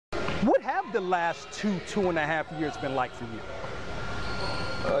What have the last 2.5 years been like for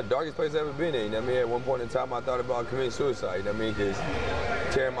you? Darkest place I've ever been in. I mean, at one point in time, I thought about committing suicide. I mean, because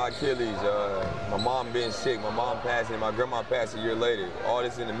tearing my Achilles, my mom being sick, my mom passing, my grandma passed a year later. All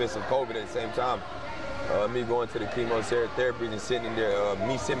this in the midst of COVID at the same time. Me going to the chemotherapy and sitting there,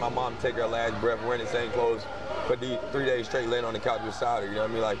 me seeing my mom take her last breath, wearing the same clothes for 3 days straight, laying on the couch beside her. You know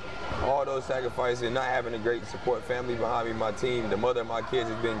what I mean? Like, all those sacrifices and not having a great support family behind me, my team, the mother of my kids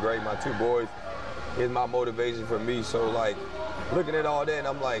has been great. My 2 boys is my motivation for me. So, like, looking at all that, and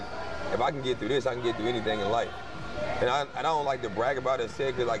I'm like, if I can get through this, I can get through anything in life. And I don't like to brag about it,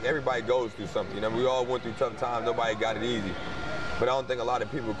 because like everybody goes through something. You know, we all went through tough times. Nobody got it easy. But I don't think a lot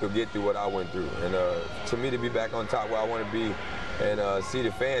of people could get through what I went through. And to me, to be back on top where I want to be, and see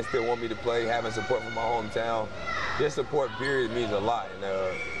the fans still want me to play, having support from my hometown, just support period means a lot. And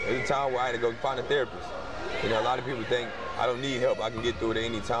there's a time where I had to go find a therapist. You know, a lot of people think I don't need help. I can get through it at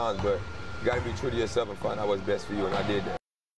any time, but you got to be true to yourself and find out what's best for you, and I did that.